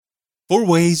4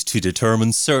 Ways to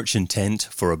Determine Search Intent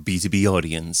for a B2B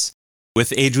Audience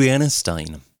with Adriana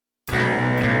Stein. The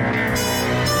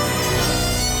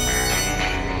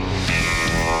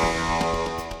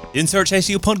In Search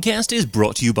SEO podcast is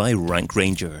brought to you by Rank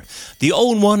Ranger, the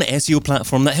all-in-one SEO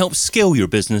platform that helps scale your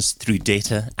business through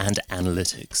data and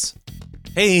analytics.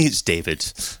 Hey, it's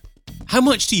David. How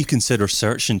much do you consider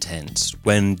search intent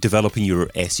when developing your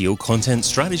SEO content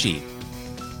strategy?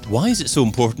 Why is it so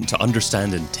important to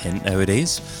understand intent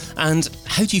nowadays? And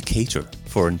how do you cater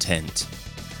for intent?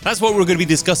 That's what we're going to be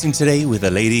discussing today with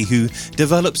a lady who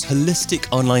develops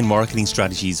holistic online marketing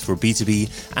strategies for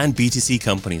B2B and B2C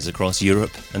companies across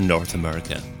Europe and North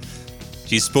America.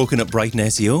 She's spoken at Brighton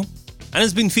SEO and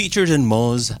has been featured in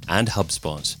Moz and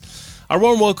HubSpot. A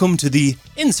warm welcome to the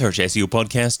In Search SEO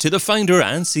podcast to the founder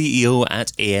and CEO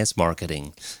at AS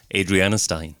Marketing, Adriana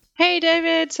Stein. Hey,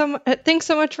 David. Thanks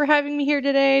so much for having me here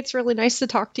today. It's really nice to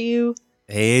talk to you.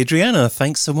 Hey, Adriana.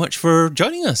 Thanks so much for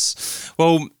joining us.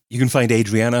 Well, you can find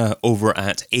Adriana over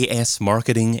at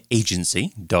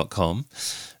asmarketingagency.com.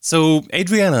 So,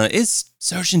 Adriana, is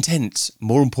search intent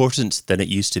more important than it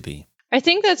used to be? I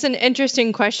think that's an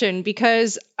interesting question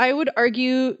because I would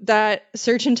argue that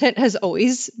search intent has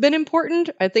always been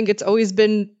important. I think it's always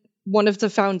been one of the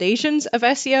foundations of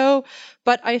SEO,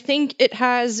 but I think it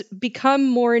has become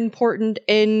more important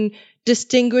in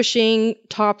distinguishing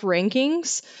top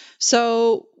rankings.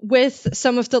 So with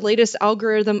some of the latest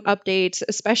algorithm updates,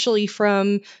 especially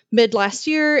from mid last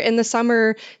year in the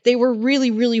summer, they were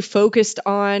really focused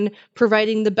on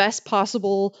providing the best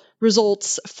possible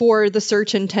results for the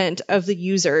search intent of the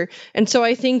user. And so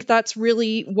I think that's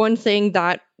really one thing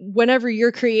that whenever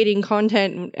you're creating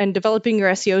content and developing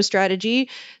your SEO strategy,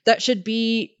 that should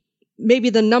be maybe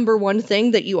the number one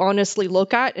thing that you honestly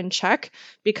look at and check,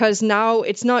 because now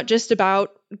it's not just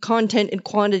about content and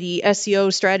quantity,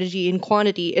 SEO strategy and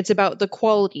quantity. It's about the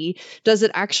quality. Does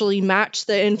it actually match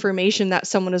the information that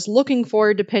someone is looking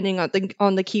for, depending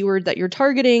on the keyword that you're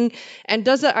targeting? And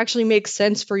does it actually make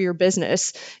sense for your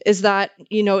business? Is that,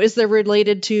 is there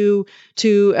related to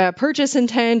purchase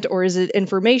intent, or is it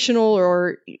informational,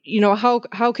 or,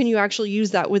 how can you actually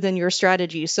use that within your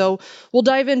strategy? So we'll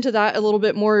dive into that a little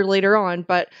bit more later on.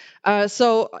 But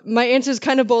so my answer is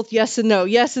kind of both yes and no.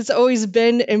 Yes, it's always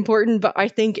been important, but I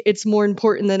think it's more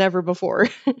important than ever before.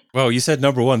 Well, you said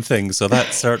number one thing, so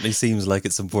that certainly seems like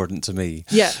it's important to me.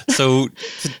 Yeah. So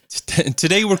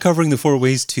today we're covering the 4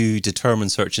 ways to determine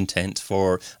search intent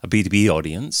for a B2B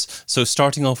audience. So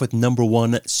starting off with number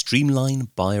 1, streamline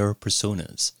buyer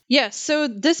personas. Yes. So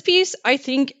this piece, I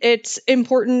think it's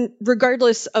important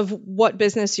regardless of what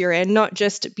business you're in, not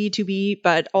just B2B,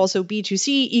 but also B2C,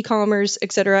 e-commerce,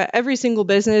 etc. Every single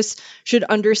business should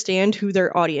understand who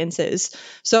their audience is.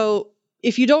 So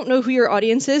if you don't know who your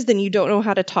audience is, then you don't know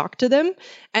how to talk to them.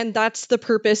 And that's the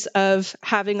purpose of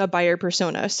having a buyer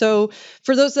persona. So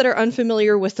for those that are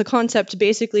unfamiliar with the concept,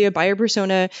 basically a buyer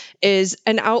persona is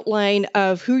an outline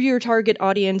of who your target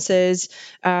audience is,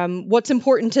 what's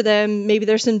important to them. Maybe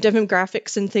there's some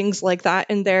demographics and things like that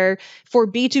in there. For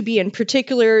B2B in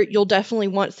particular, you'll definitely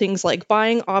want things like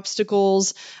buying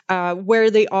obstacles, where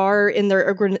they are in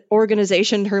their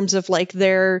organization in terms of like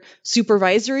their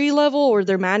supervisory level or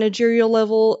their managerial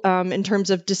level, in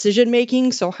terms of decision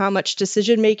making. So how much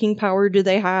decision making power do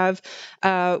they have?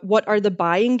 What are the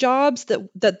buying jobs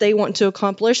that they want to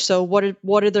accomplish? So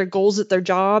what are their goals at their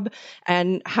job,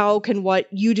 and how can what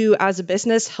you do as a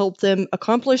business help them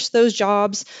accomplish those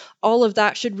jobs? All of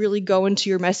that should really go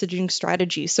into your messaging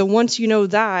strategy. So once you know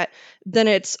that, then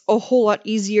it's a whole lot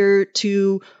easier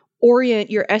to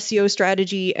orient your SEO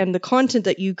strategy and the content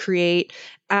that you create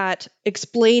at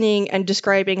explaining and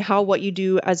describing how what you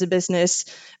do as a business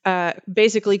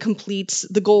basically completes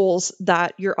the goals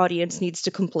that your audience needs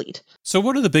to complete. So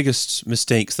what are the biggest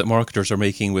mistakes that marketers are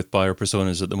making with buyer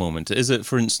personas at the moment? Is it,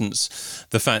 for instance,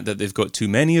 the fact that they've got too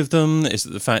many of them? Is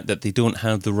it the fact that they don't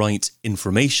have the right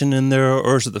information in there?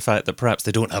 Or is it the fact that perhaps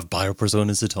they don't have buyer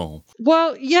personas at all?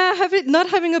 Well, yeah, not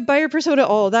having a buyer persona at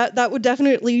all, that would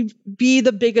definitely be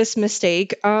the biggest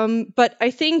mistake. But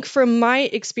I think from my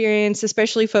experience,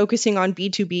 especially focusing on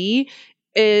B2B,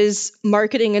 is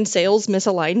marketing and sales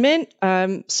misalignment.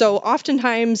 So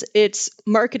oftentimes it's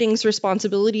marketing's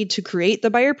responsibility to create the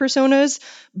buyer personas,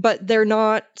 but they're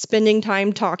not spending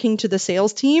time talking to the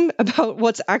sales team about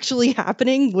what's actually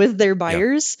happening with their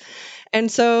buyers. Yeah.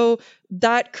 And so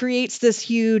that creates this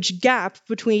huge gap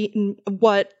between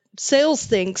what sales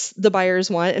thinks the buyers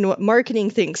want and what marketing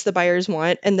thinks the buyers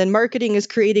want. And then marketing is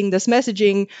creating this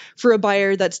messaging for a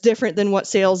buyer that's different than what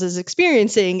sales is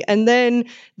experiencing. And then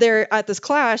they're at this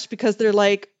clash because they're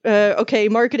like, okay,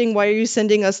 marketing, why are you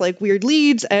sending us like weird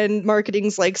leads? And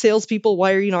marketing's like, salespeople,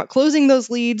 why are you not closing those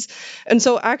leads? And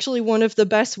so actually one of the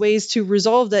best ways to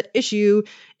resolve that issue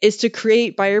is to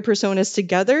create buyer personas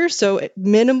together. So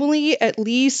minimally, at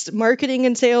least marketing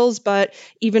and sales, but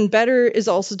even better is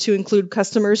also to include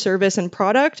customer service and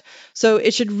product. So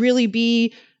it should really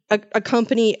be a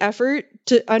company effort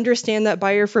to understand that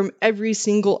buyer from every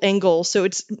single angle. So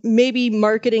it's maybe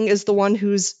marketing is the one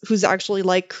who's actually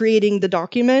like creating the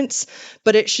documents,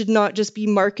 but it should not just be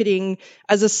marketing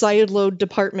as a sideload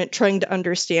department trying to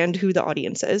understand who the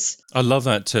audience is. I love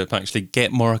that tip, actually.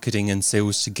 Get marketing and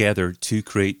sales together to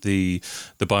create the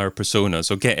buyer persona.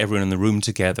 So get everyone in the room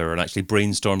together and actually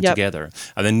brainstorm together.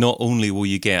 And then not only will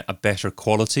you get a better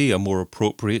quality, a more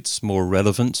appropriate, more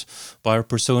relevant buyer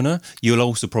persona, you'll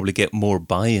also probably get more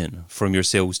buy-in from your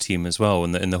sales team as well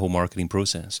in the whole marketing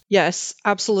process. Yes,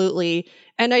 absolutely.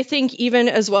 And I think even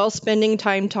as well, spending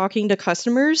time talking to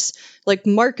customers, like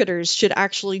marketers should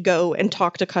actually go and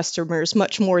talk to customers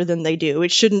much more than they do.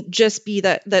 It shouldn't just be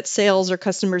that sales or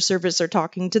customer service are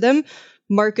talking to them.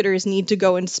 Marketers need to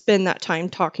go and spend that time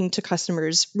talking to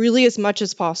customers really as much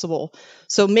as possible.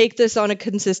 So make this on a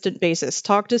consistent basis.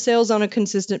 Talk to sales on a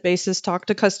consistent basis, talk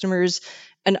to customers,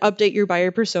 and update your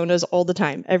buyer personas all the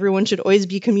time. Everyone should always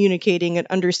be communicating and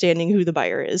understanding who the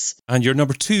buyer is. And your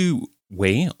number 2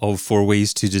 way of 4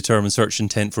 ways to determine search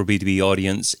intent for B2B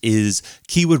audience is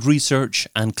keyword research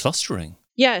and clustering.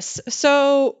 Yes.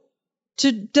 So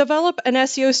to develop an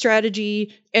SEO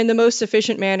strategy in the most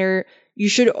efficient manner, you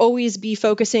should always be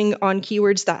focusing on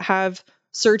keywords that have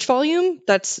search volume.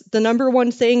 That's the number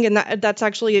one thing. And that's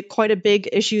actually quite a big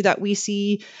issue that we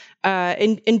see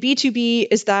in B2B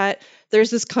is that there's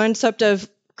this concept of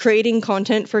creating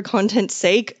content for content's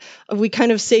sake. We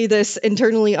kind of say this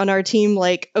internally on our team,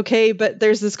 like, okay, but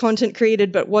there's this content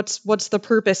created, but what's the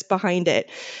purpose behind it?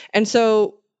 And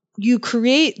so you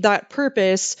create that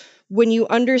purpose when you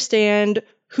understand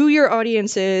who your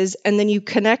audience is, and then you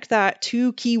connect that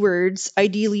to keywords,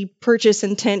 ideally purchase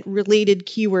intent related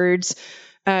keywords,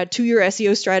 to your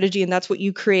SEO strategy. And that's what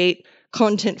you create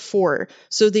content for,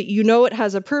 so that you know it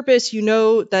has a purpose, you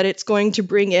know that it's going to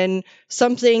bring in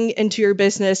something into your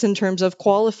business in terms of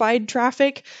qualified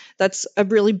traffic. That's a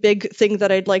really big thing that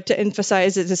I'd like to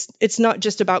emphasize is it's not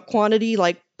just about quantity,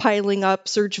 like piling up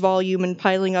search volume and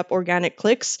piling up organic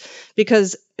clicks,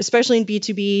 because especially in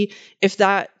B2B, if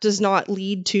that does not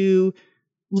lead to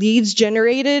leads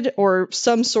generated or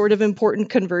some sort of important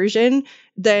conversion,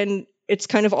 then it's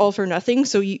kind of all for nothing.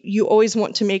 So you always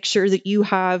want to make sure that you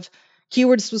have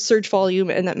keywords with search volume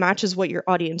and that matches what your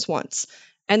audience wants.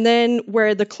 And then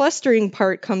where the clustering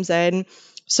part comes in,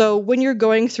 so when you're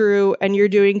going through and you're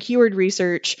doing keyword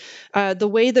research, the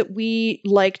way that we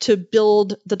like to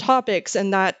build the topics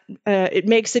and that it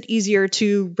makes it easier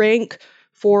to rank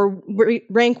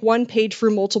one page for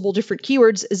multiple different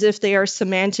keywords is if they are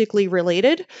semantically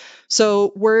related.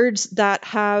 So words that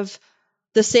have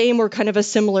the same or kind of a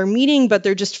similar meaning, but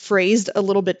they're just phrased a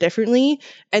little bit differently.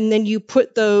 And then you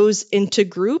put those into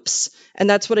groups. And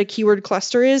that's what a keyword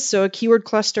cluster is. So a keyword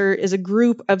cluster is a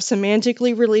group of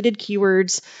semantically related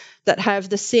keywords that have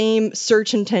the same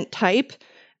search intent type.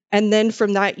 And then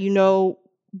from that, you know,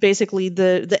 basically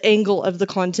the angle of the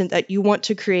content that you want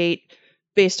to create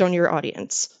based on your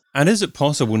audience. And is it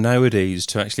possible nowadays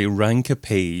to actually rank a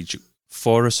page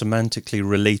for a semantically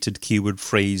related keyword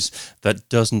phrase that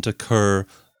doesn't occur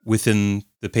within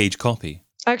the page copy?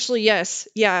 Actually, yes.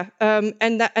 Yeah.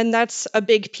 And that's a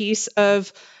big piece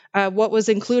of what was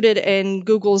included in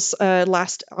Google's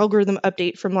last algorithm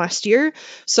update from last year.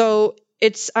 So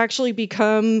it's actually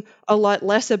become a lot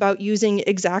less about using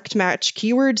exact match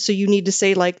keywords. So you need to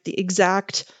say like the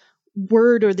exact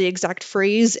word or the exact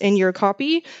phrase in your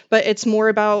copy, but it's more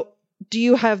about, do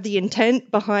you have the intent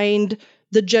behind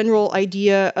the general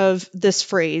idea of this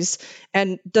phrase,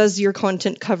 and does your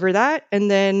content cover that? And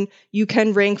then you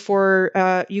can rank for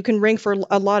a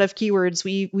lot of keywords.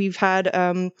 We've had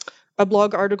a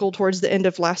blog article towards the end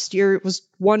of last year. It was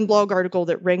one blog article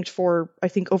that ranked for, I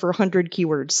think, over 100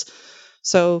 keywords.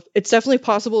 So it's definitely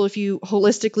possible if you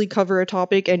holistically cover a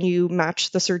topic and you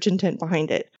match the search intent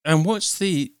behind it. And what's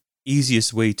the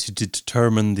easiest way to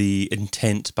determine the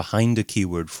intent behind a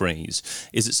keyword phrase?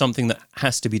 Is it something that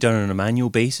has to be done on a manual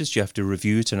basis? Do you have to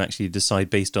review it and actually decide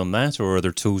based on that, or are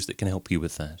there tools that can help you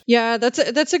with that? Yeah,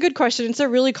 that's a good question. It's a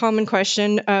really common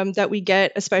question that we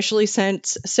get, especially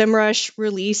since SEMrush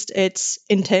released its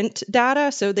intent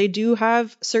data. So they do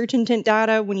have search intent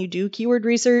data when you do keyword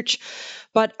research,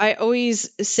 but I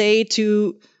always say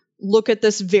to look at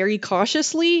this very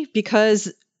cautiously,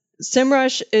 because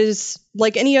SEMrush is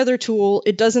like any other tool.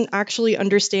 It doesn't actually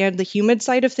understand the human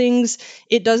side of things.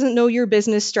 It doesn't know your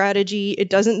business strategy. It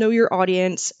doesn't know your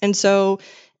audience. And so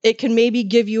it can maybe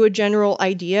give you a general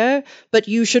idea, but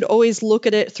you should always look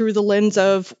at it through the lens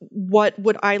of what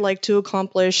would I like to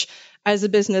accomplish as a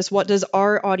business? What does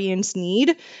our audience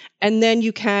need? And then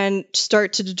you can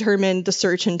start to determine the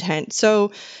search intent.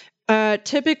 So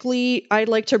typically, I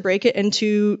like to break it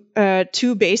into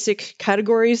two basic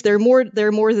categories. They're more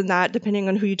than that, depending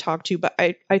on who you talk to. But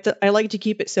I like to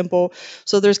keep it simple.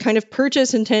 So there's kind of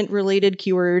purchase intent related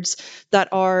keywords that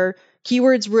are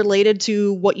keywords related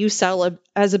to what you sell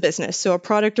as a business. So a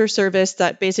product or service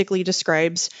that basically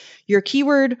describes your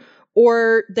keyword,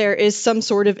 or there is some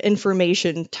sort of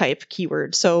information type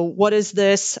keyword. So what is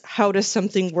this? How does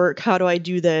something work? How do I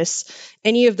do this?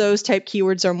 Any of those type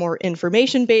keywords are more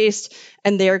information based,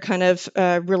 and they are kind of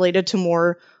related to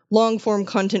more long form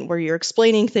content where you're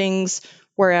explaining things.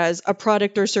 Whereas a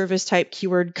product or service type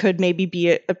keyword could maybe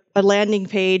be a landing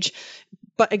page.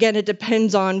 But again, it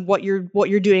depends on what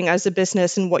you're doing as a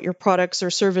business and what your products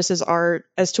or services are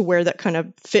as to where that kind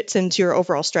of fits into your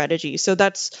overall strategy. So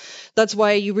that's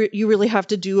why you really have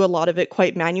to do a lot of it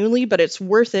quite manually, but it's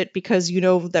worth it because you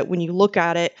know that when you look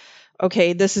at it,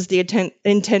 okay, this is the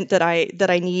intent that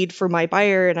I need for my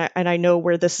buyer, and I know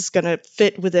where this is going to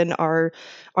fit within our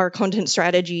content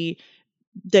strategy.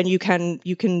 Then you can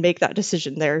make that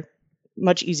decision there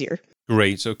much easier.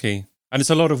 Great. Okay. And it's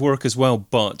a lot of work as well,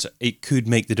 but it could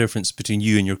make the difference between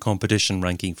you and your competition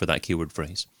ranking for that keyword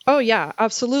phrase. Oh, yeah,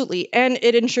 absolutely. And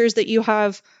it ensures that you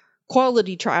have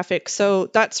quality traffic. So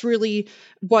that's really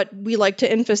what we like to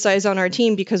emphasize on our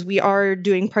team, because we are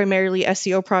doing primarily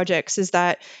SEO projects, is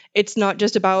that it's not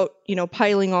just about,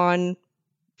 piling on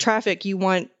traffic. You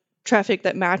want traffic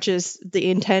that matches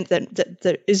the intent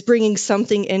that is bringing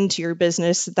something into your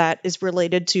business that is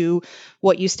related to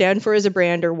what you stand for as a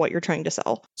brand or what you're trying to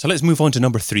sell. So let's move on to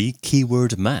number 3,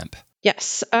 keyword map.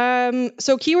 Yes.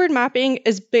 So keyword mapping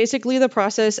is basically the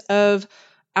process of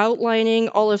outlining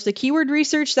all of the keyword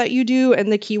research that you do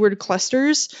and the keyword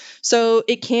clusters. So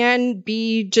it can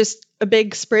be just a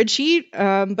big spreadsheet,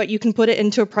 but you can put it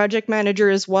into a project manager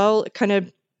as well. It kind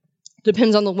of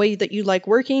depends on the way that you like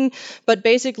working. But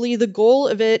basically, the goal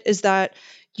of it is that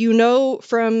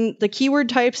from the keyword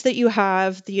types that you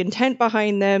have, the intent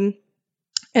behind them,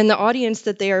 and the audience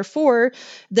that they are for,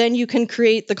 then you can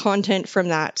create the content from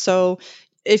that. So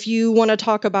if you want to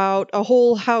talk about a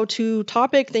whole how-to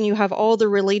topic, then you have all the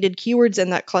related keywords in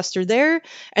that cluster there,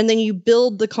 and then you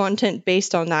build the content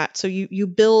based on that. So you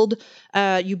build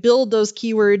those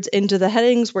keywords into the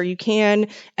headings where you can,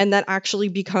 and that actually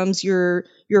becomes your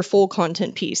full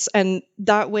content piece. And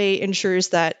that way ensures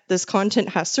that this content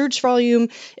has search volume,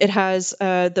 it has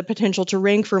the potential to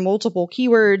rank for multiple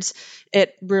keywords,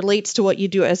 it relates to what you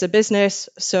do as a business.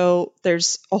 So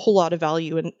there's a whole lot of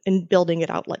value in building it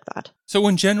out like that. So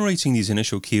when generating these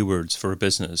initial keywords for a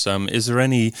business, is there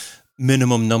any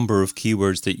minimum number of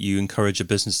keywords that you encourage a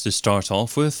business to start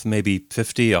off with? Maybe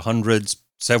 50, 100,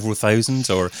 several thousands?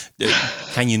 Or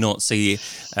can you not say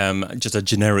just a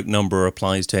generic number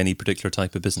applies to any particular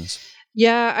type of business?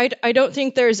 Yeah, I don't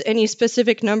think there's any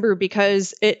specific number,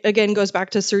 because it, again, goes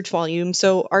back to search volume.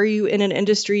 So are you in an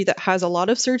industry that has a lot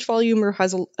of search volume or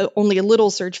has only a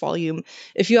little search volume?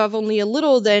 If you have only a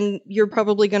little, then you're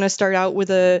probably going to start out with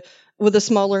a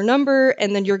smaller number,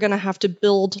 and then you're going to have to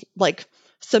build like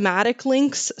thematic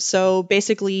links. So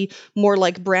basically more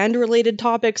like brand related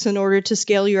topics in order to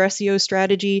scale your SEO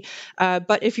strategy.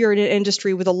 But if you're in an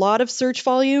industry with a lot of search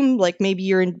volume, like maybe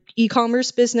you're an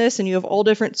e-commerce business and you have all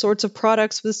different sorts of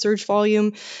products with search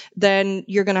volume, then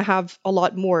you're going to have a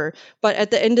lot more. But at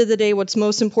the end of the day, what's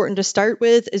most important to start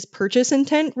with is purchase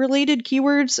intent related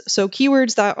keywords. So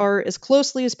keywords that are as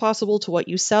closely as possible to what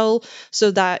you sell, so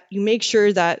that you make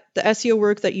sure that the SEO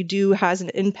work that you do has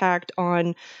an impact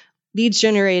on leads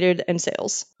generated and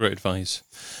sales. Great advice.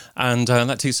 And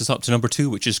that takes us up to number 2,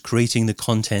 which is creating the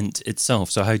content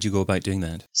itself. So how do you go about doing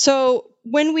that? So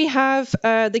when we have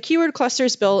the keyword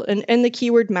clusters built and the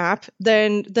keyword map,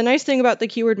 then the nice thing about the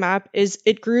keyword map is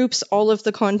it groups all of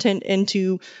the content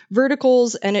into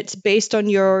verticals, and it's based on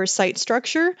your site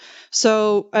structure.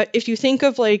 So if you think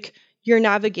of like your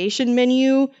navigation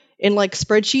menu in like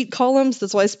spreadsheet columns,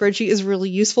 that's why spreadsheet is really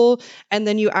useful. And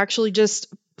then you actually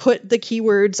just put the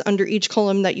keywords under each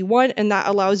column that you want, and that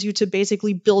allows you to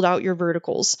basically build out your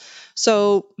verticals.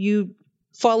 So you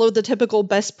follow the typical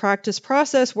best practice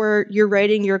process where you're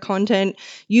writing your content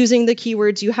using the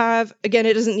keywords you have. Again,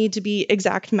 it doesn't need to be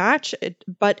exact match,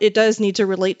 but it does need to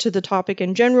relate to the topic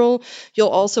in general. You'll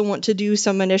also want to do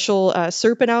some initial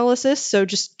SERP analysis, so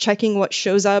just checking what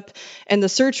shows up in the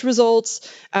search results,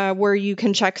 where you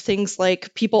can check things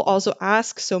like people also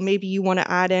ask. So maybe you want to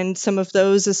add in some of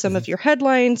those as some of your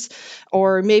headlines,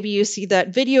 or maybe you see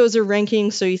that videos are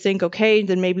ranking, so you think, okay,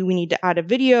 then maybe we need to add a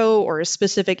video or a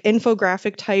specific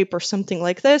infographic type or something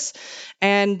like this.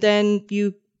 And then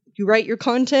you write your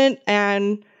content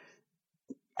and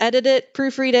edit it,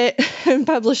 proofread it, and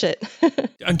publish it.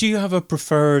 And do you have a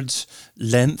preferred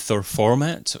length or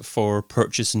format for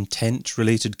purchase intent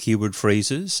related keyword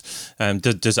phrases?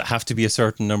 Does it have to be a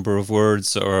certain number of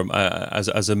words or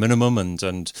as a minimum? And do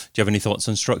you have any thoughts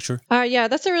on structure? Yeah,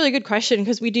 that's a really good question,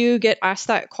 because we do get asked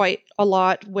that quite a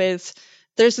lot.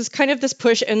 There's this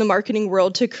push in the marketing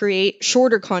world to create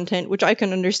shorter content, which I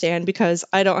can understand because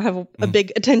I don't have a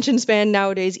big attention span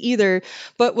nowadays either.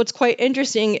 But what's quite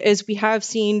interesting is we have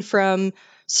seen from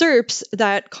SERPs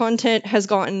that content has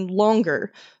gotten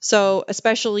longer. So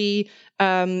especially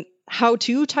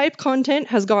how-to type content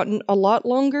has gotten a lot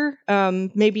longer,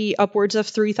 maybe upwards of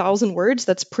 3,000 words.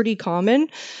 That's pretty common.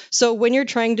 So when you're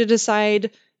trying to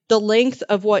decide the length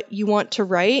of what you want to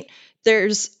write,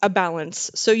 there's a balance.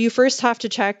 So you first have to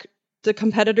check the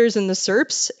competitors in the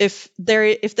SERPs. If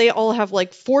they all have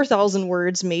like 4,000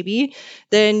 words maybe,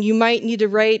 then you might need to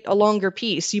write a longer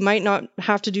piece. You might not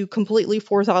have to do completely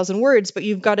 4,000 words, but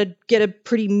you've got to get a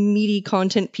pretty meaty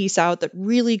content piece out that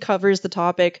really covers the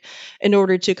topic in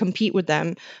order to compete with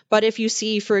them. But if you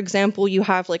see, for example, you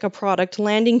have like a product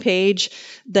landing page,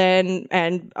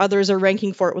 and others are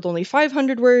ranking for it with only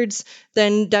 500 words,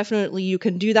 then definitely you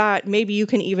can do that. Maybe you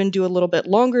can even do a little bit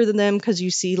longer than them, because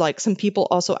you see like some people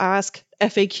also ask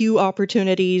FAQ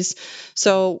opportunities.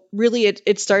 So really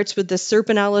it starts with the SERP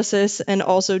analysis and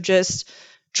also just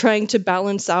trying to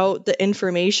balance out the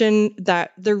information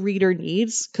that the reader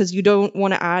needs, because you don't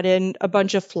want to add in a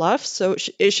bunch of fluff. So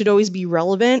it should always be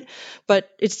relevant, but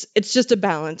it's just a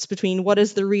balance between what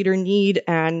does the reader need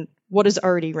and what is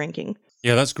already ranking.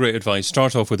 Yeah, that's great advice.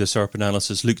 Start off with a SERP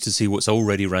analysis, look to see what's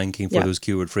already ranking for those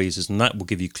keyword phrases, and that will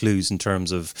give you clues in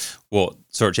terms of what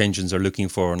search engines are looking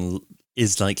for and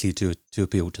is likely to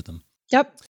appeal to them.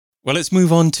 Yep. Well, let's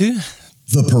move on to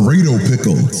the Pareto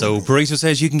Pickle. So Pareto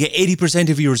says you can get 80%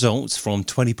 of your results from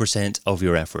 20% of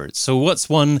your efforts. So what's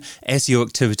one SEO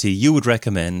activity you would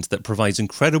recommend that provides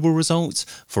incredible results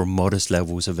for modest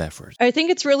levels of effort? I think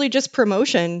it's really just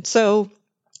promotion. So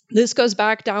this goes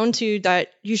back down to that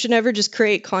you should never just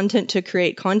create content to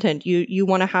create content. You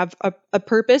want to have a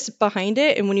purpose behind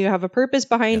it. And when you have a purpose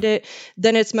behind it,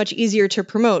 then it's much easier to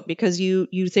promote, because you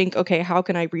think, okay, how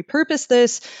can I repurpose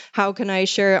this? How can I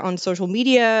share it on social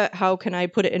media? How can I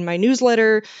put it in my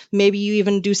newsletter? Maybe you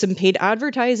even do some paid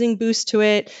advertising boost to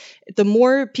it. The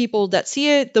more people that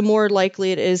see it, the more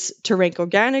likely it is to rank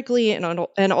organically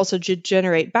and also to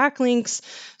generate backlinks.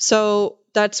 So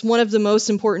that's one of the most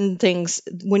important things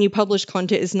when you publish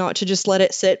content, is not to just let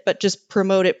it sit, but just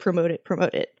promote it.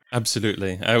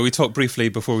 Absolutely. We talked briefly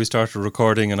before we started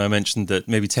recording, and I mentioned that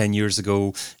maybe 10 years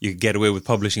ago, you could get away with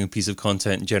publishing a piece of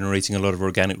content and generating a lot of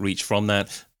organic reach from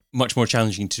that. Much more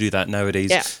challenging to do that nowadays.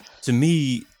 Yeah. To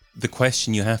me, the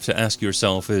question you have to ask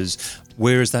yourself is,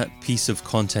 where does that piece of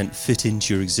content fit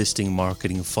into your existing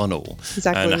marketing funnel?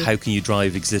 Exactly. And how can you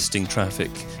drive existing traffic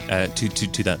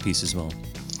to that piece as well?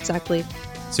 Exactly.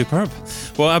 Superb.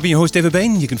 Well, I've been your host, David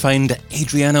Bain. You can find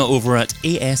Adriana over at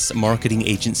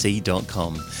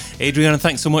asmarketingagency.com. Adriana,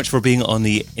 thanks so much for being on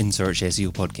the InSearch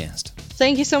SEO podcast.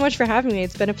 Thank you so much for having me.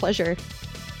 It's been a pleasure.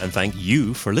 And thank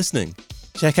you for listening.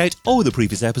 Check out all the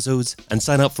previous episodes and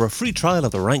sign up for a free trial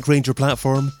of the Rank Ranger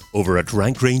platform over at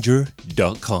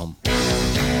rankranger.com.